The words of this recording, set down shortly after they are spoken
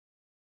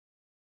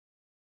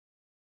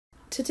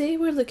Today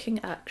we're looking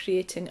at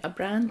creating a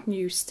brand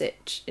new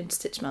stitch in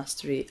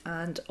Stitchmastery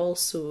and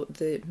also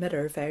the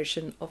mirror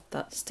version of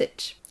that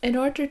stitch. In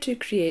order to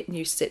create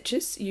new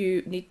stitches,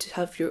 you need to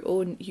have your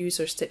own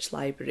user stitch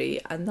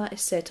library, and that is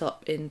set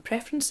up in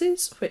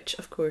Preferences, which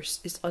of course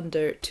is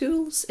under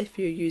Tools if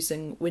you're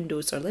using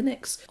Windows or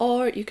Linux,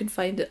 or you can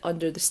find it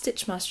under the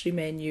Stitchmastery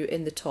menu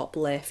in the top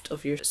left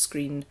of your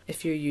screen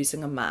if you're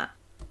using a Mac.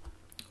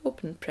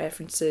 Open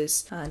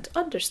Preferences and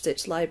under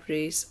Stitch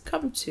Libraries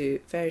come to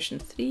version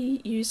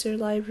 3 user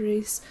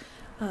libraries,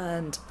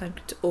 and I'm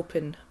going to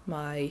open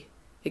my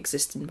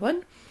existing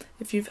one.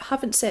 If you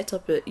haven't set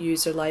up a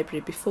user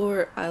library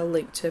before, I'll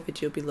link to a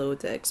video below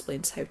that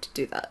explains how to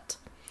do that.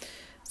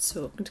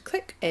 So I'm going to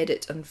click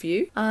Edit and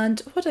View,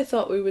 and what I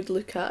thought we would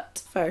look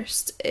at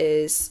first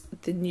is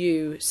the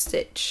new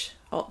stitch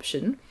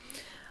option.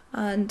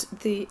 And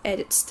the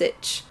Edit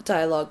Stitch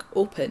dialog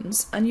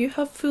opens and you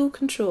have full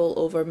control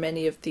over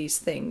many of these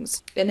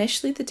things.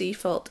 Initially the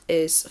default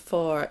is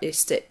for a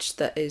stitch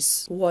that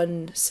is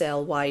one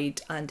cell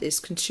wide and is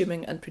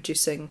consuming and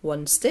producing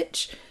one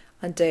stitch,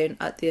 and down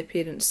at the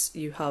appearance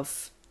you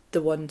have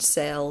the one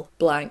cell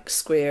blank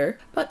square,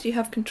 but you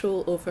have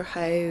control over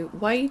how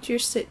wide your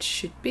stitch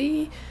should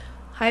be,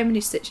 how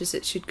many stitches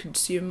it should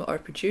consume or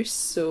produce.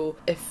 So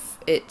if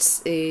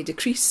it's a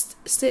decreased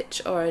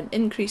stitch or an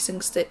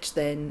increasing stitch,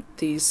 then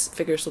these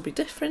figures will be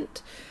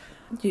different.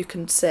 You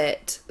can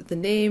set the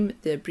name,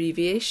 the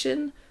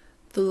abbreviation,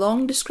 the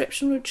long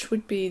description, which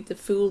would be the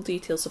full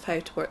details of how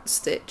to work the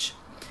stitch.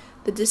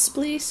 The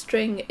display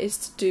string is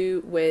to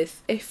do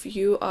with if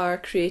you are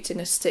creating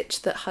a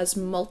stitch that has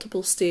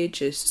multiple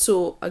stages.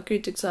 So a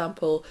good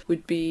example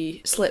would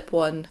be slip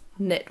 1,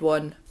 knit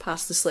 1,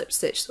 pass the slip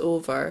stitch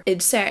over. In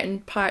certain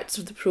parts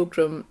of the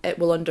program it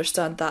will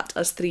understand that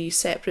as 3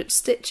 separate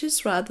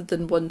stitches rather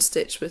than one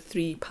stitch with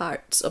 3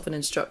 parts of an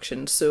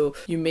instruction. So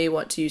you may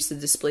want to use the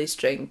display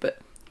string, but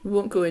we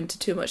won't go into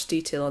too much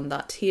detail on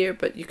that here,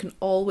 but you can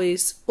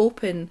always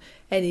open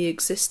any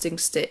existing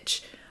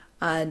stitch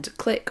and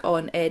click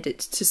on Edit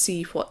to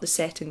see what the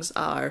settings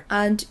are.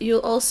 And you'll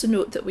also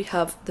note that we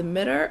have the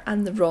mirror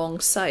and the wrong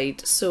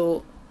side.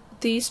 So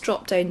these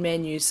drop down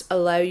menus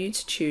allow you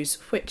to choose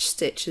which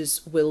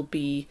stitches will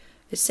be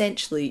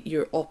essentially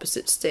your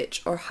opposite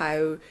stitch, or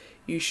how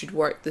you should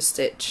work the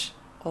stitch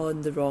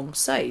on the wrong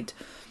side.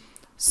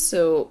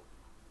 So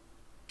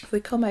if we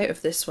come out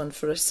of this one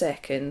for a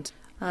second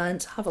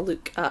and have a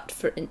look at,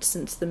 for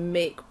instance, the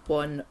make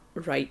one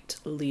right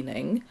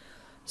leaning.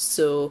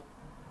 So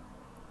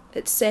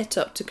it's set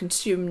up to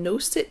consume no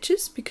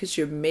stitches because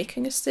you're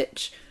making a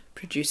stitch,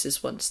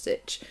 produces one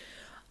stitch.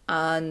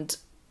 And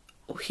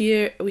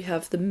here we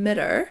have the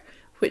mirror,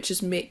 which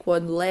is make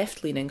one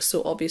left leaning.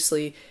 So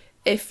obviously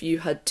if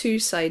you had 2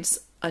 sides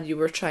and you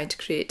were trying to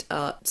create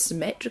a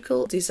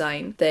symmetrical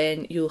design,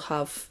 then you'll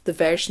have the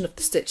version of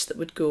the stitch that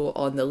would go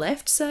on the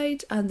left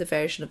side and the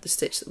version of the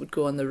stitch that would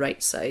go on the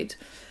right side.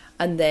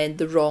 And then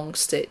the wrong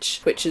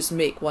stitch, which is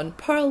make one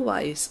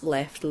purlwise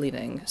left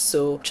leaning.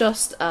 So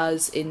just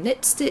as in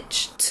knit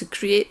stitch, to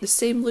create the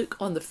same look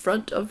on the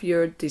front of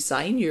your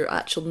design, your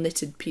actual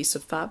knitted piece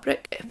of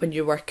fabric, when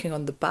you're working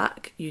on the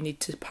back you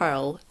need to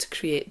purl to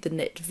create the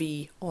knit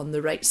V on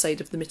the right side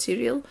of the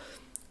material.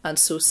 And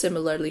so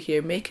similarly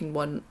here, making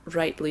one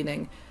right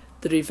leaning,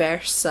 the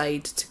reverse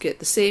side to get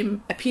the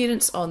same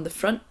appearance on the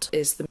front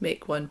is the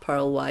make one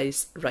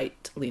purlwise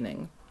right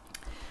leaning.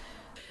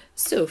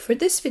 So for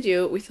this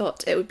video we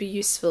thought it would be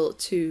useful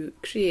to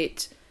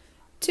create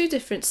 2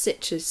 different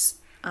stitches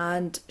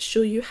and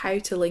show you how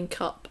to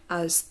link up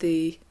as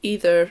the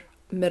either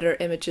mirror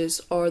images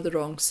or the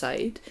wrong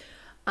side.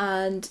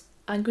 And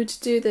I'm going to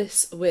do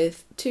this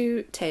with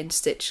 2 10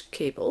 stitch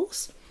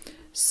cables.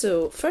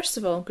 So first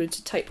of all I'm going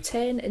to type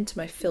 10 into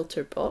my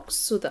filter box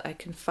so that I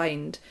can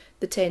find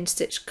the 10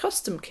 stitch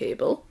custom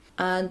cable,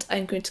 and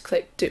I'm going to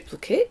click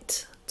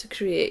duplicate to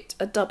create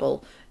a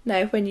double.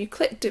 Now when you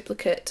click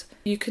duplicate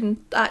you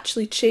can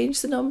actually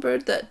change the number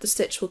that the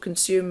stitch will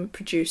consume,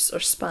 produce or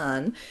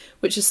span,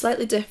 which is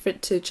slightly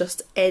different to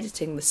just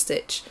editing the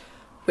stitch,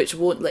 which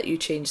won't let you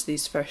change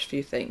these first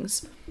few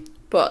things.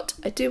 But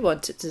I do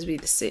want it to be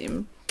the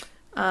same,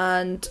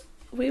 and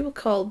we will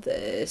call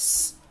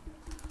this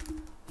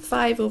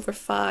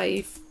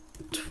 5/5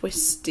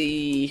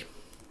 twisty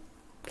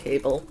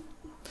cable.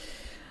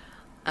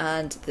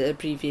 And the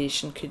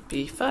abbreviation could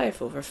be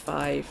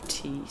 5/5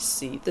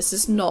 TC. This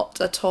is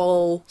not at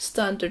all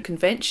standard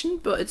convention,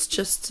 but it's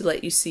just to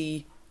let you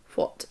see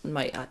what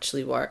might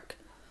actually work.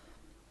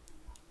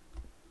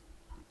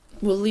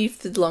 We'll leave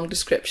the long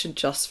description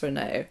just for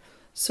now.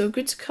 So I'm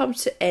going to come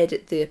to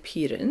edit the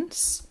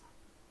appearance,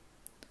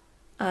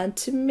 and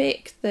to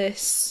make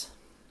this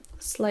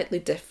slightly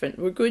different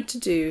we're going to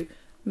do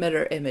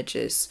mirror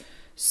images.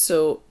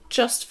 So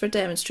just for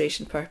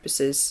demonstration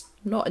purposes,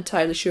 I'm not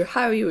entirely sure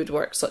how you would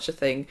work such a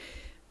thing,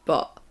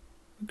 but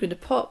I'm going to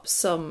pop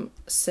some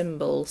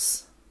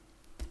symbols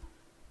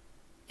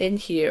in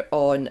here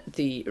on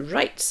the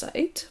right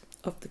side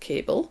of the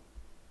cable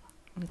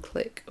and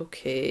click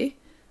OK.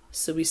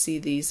 So we see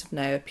these have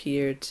now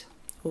appeared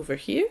over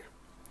here.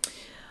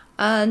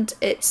 and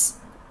it's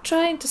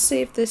trying to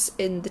save this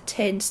in the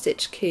 10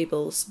 stitch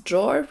cables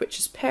drawer, which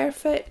is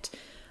perfect,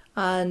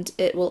 and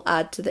it will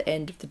add to the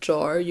end of the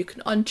drawer. You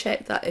can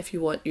uncheck that if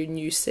you want your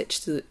new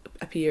stitch to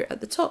appear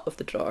at the top of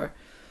the drawer.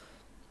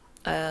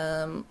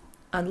 And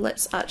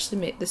let's actually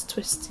make this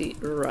twisty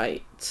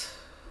right.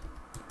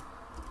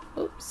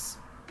 Oops.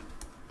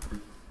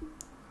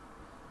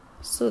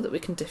 So that we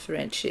can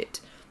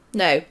differentiate.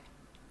 Now,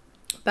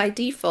 by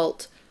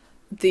default,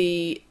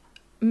 the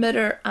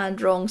mirror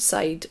and wrong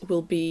side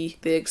will be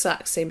the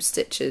exact same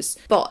stitches,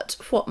 but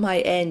what my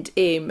end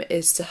aim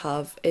is to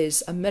have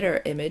is a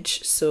mirror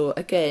image. So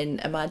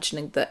again,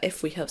 imagining that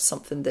if we have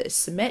something that is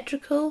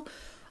symmetrical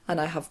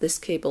and I have this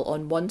cable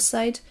on one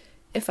side,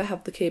 if I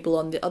have the cable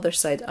on the other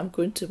side, I'm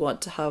going to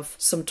want to have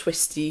some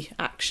twisty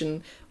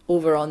action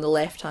over on the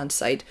left hand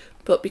side,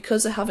 but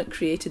because I haven't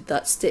created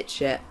that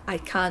stitch yet, I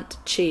can't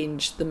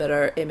change the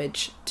mirror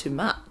image to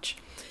match.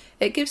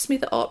 It gives me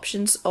the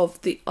options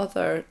of the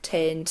other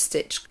 10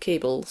 stitch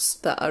cables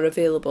that are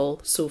available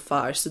so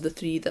far, so the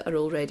 3 that are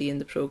already in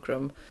the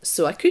programme.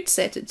 So I could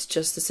set it to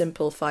just a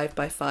simple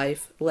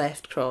 5x5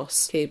 left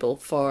cross cable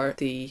for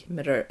the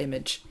mirror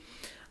image.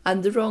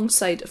 And the wrong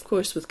side, of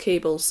course, with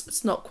cables,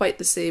 it's not quite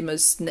the same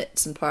as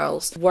knits and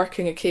purls.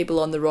 Working a cable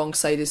on the wrong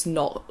side is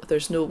not,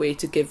 there's no way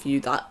to give you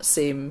that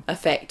same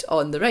effect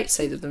on the right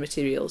side of the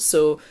material.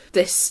 So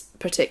this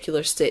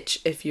particular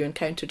stitch, if you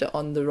encountered it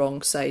on the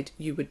wrong side,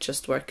 you would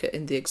just work it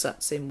in the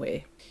exact same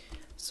way.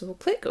 So we'll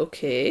click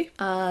OK,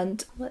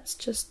 and let's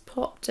just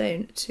pop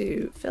down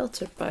to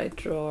filter by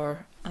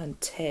drawer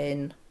and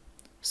 10.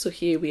 So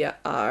here we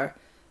are,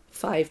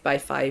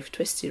 5x5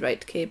 twisty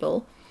right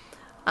cable.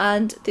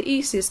 And the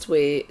easiest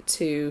way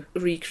to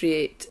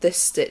recreate this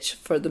stitch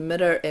for the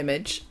mirror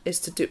image is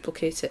to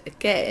duplicate it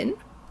again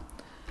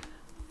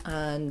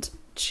and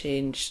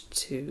change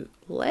to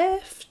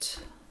left.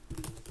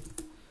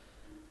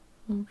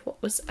 And what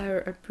was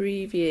our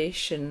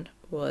abbreviation?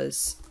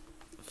 Was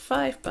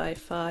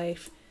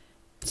 5x5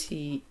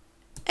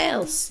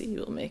 TLC,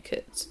 we'll make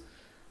it.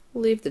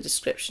 We'll leave the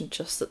description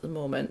just at the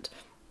moment.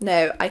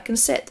 Now I can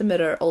set the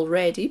mirror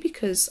already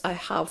because I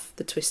have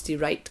the twisty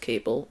right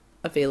cable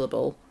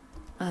available.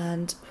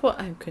 And what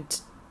I'm going to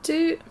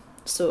do,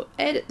 so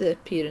edit the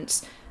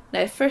appearance.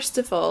 Now first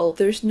of all,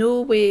 there's no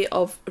way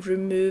of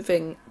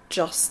removing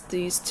just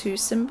these two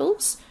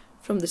symbols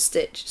from the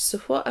stitch, so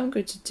what I'm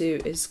going to do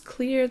is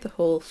clear the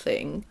whole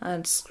thing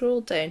and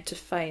scroll down to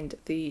find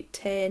the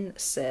 10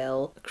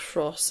 cell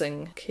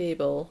crossing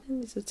cable.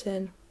 Is it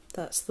 10?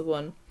 That's the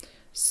one.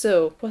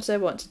 So what I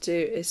want to do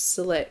is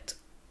select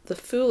the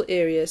full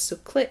area, so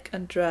click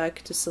and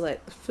drag to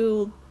select the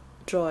full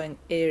drawing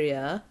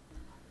area,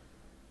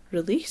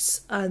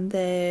 release, and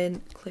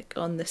then click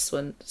on this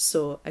one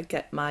so I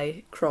get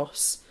my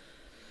cross.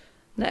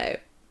 Now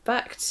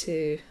back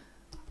to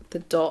the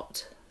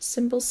dot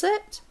symbol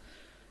set,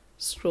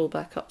 scroll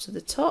back up to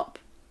the top.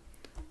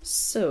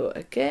 So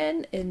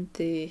again,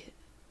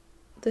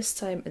 this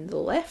time in the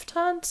left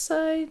hand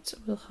side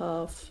we'll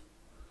have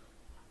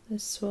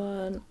this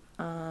one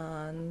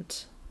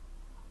and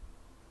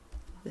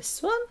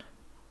this one.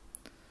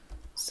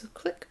 So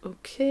click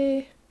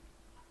OK.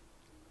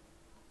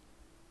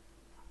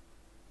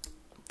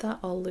 That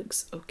all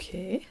looks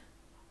okay.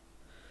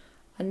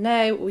 And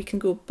now we can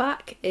go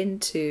back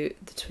into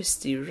the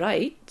twisty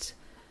right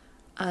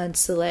and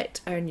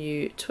select our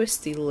new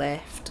twisty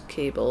left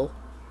cable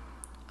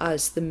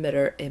as the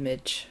mirror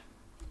image.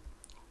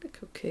 Click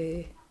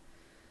OK.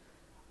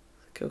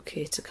 Click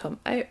OK to come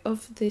out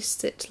of the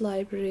stitch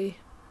library.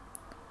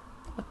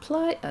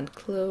 Apply and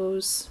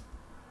close.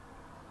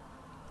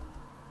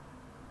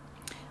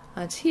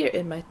 And here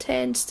in my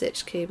 10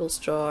 stitch cables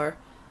drawer,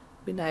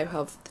 we now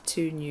have the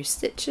two new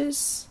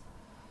stitches.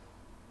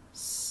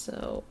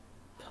 So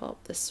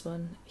pop this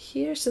one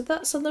here. So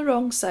that's on the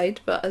wrong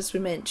side, but as we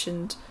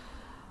mentioned,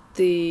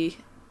 the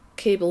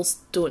cables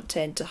don't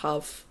tend to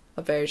have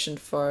a version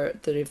for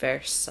the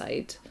reverse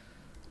side.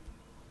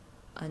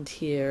 And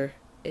here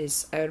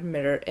is our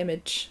mirror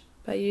image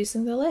by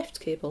using the left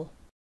cable.